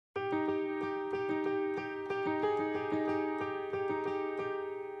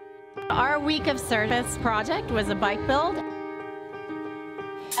Our week of service project was a bike build.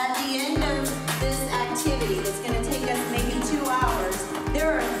 At the end of this activity, that's going to take us maybe 2 hours,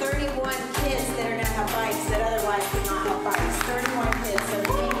 there are 31 kids that are going to have bikes that otherwise would not have bikes. 31 kids. So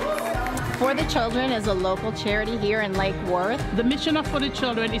thank you so much. For the Children is a local charity here in Lake Worth. The mission of For the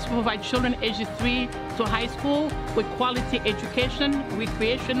Children is to provide children ages 3 to high school with quality education,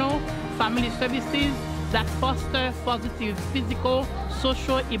 recreational, family services that foster positive physical,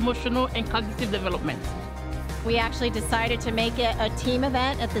 social, emotional, and cognitive development. We actually decided to make it a team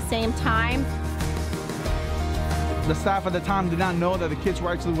event at the same time. The staff at the time did not know that the kids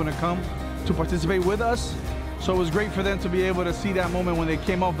were actually going to come to participate with us. So it was great for them to be able to see that moment when they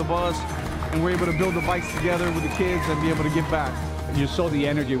came off the bus and were able to build the bikes together with the kids and be able to give back. You saw the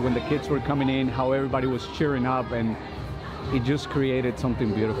energy when the kids were coming in, how everybody was cheering up, and it just created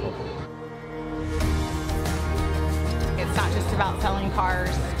something beautiful. It's not just about selling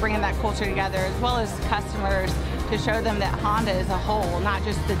cars, bringing that culture together, as well as customers, to show them that Honda as a whole, not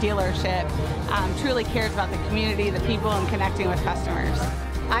just the dealership, truly cares about the community, the people, and connecting with customers.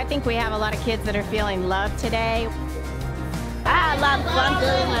 I think we have a lot of kids that are feeling love today. I had a lot of fun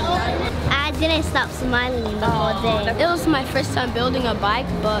building my bike. I didn't stop smiling the whole day. It was my first time building a bike,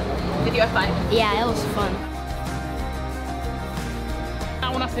 but... Did you have fun? Yeah, it was fun.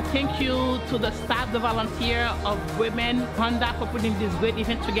 I want to say thank you to the staff, the volunteer of Braman, Honda for putting this great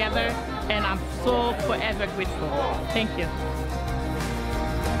event together, and I'm so forever grateful. Thank you.